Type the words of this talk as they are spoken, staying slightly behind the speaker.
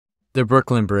The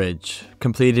Brooklyn Bridge.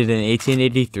 Completed in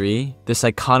 1883, this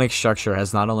iconic structure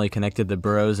has not only connected the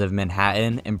boroughs of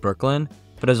Manhattan and Brooklyn,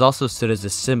 but has also stood as a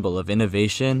symbol of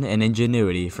innovation and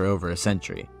ingenuity for over a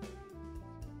century.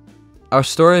 Our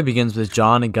story begins with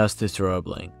John Augustus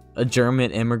Roebling, a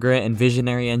German immigrant and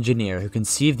visionary engineer who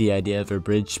conceived the idea of a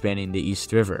bridge spanning the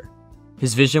East River.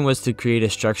 His vision was to create a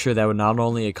structure that would not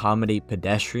only accommodate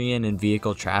pedestrian and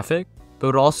vehicle traffic, but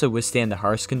would also withstand the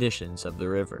harsh conditions of the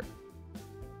river.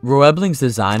 Roebling's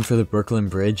design for the Brooklyn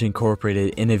Bridge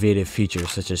incorporated innovative features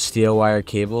such as steel wire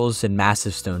cables and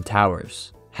massive stone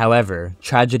towers. However,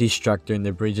 tragedy struck during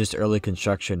the bridge's early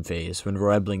construction phase when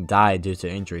Roebling died due to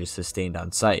injuries sustained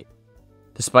on site.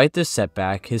 Despite this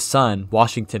setback, his son,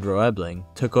 Washington Roebling,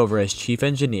 took over as chief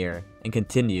engineer and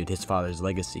continued his father's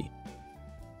legacy.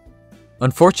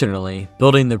 Unfortunately,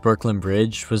 building the Brooklyn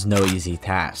Bridge was no easy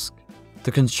task.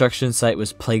 The construction site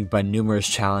was plagued by numerous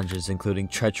challenges including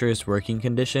treacherous working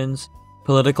conditions,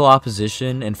 political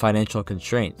opposition, and financial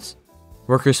constraints.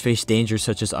 Workers faced dangers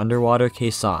such as underwater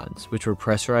caissons, which were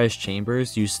pressurized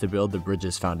chambers used to build the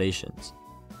bridge's foundations.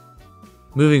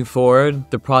 Moving forward,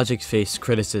 the project faced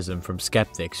criticism from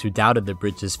skeptics who doubted the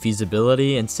bridge's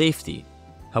feasibility and safety.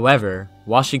 However,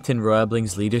 Washington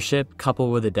Roebling's leadership,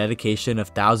 coupled with the dedication of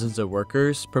thousands of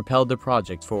workers, propelled the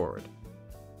project forward.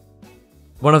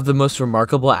 One of the most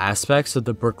remarkable aspects of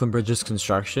the Brooklyn Bridge's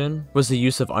construction was the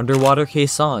use of underwater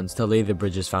caissons to lay the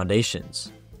bridge's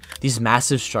foundations. These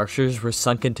massive structures were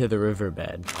sunk into the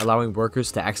riverbed, allowing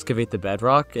workers to excavate the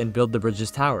bedrock and build the bridge's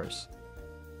towers.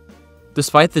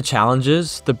 Despite the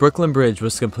challenges, the Brooklyn Bridge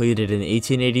was completed in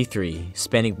 1883,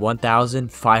 spanning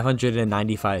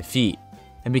 1,595 feet,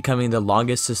 and becoming the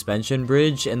longest suspension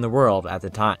bridge in the world at the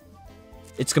time.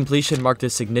 Its completion marked a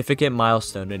significant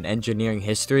milestone in engineering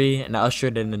history and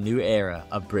ushered in a new era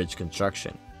of bridge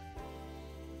construction.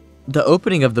 The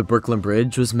opening of the Brooklyn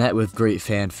Bridge was met with great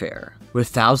fanfare, with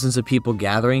thousands of people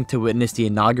gathering to witness the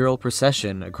inaugural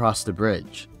procession across the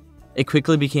bridge. It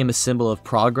quickly became a symbol of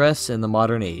progress in the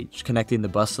modern age, connecting the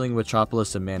bustling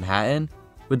metropolis of Manhattan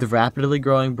with the rapidly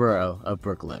growing borough of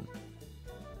Brooklyn.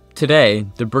 Today,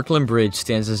 the Brooklyn Bridge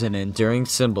stands as an enduring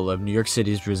symbol of New York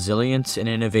City's resilience and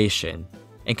innovation,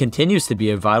 and continues to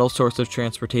be a vital source of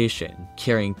transportation,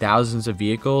 carrying thousands of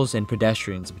vehicles and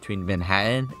pedestrians between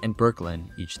Manhattan and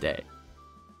Brooklyn each day.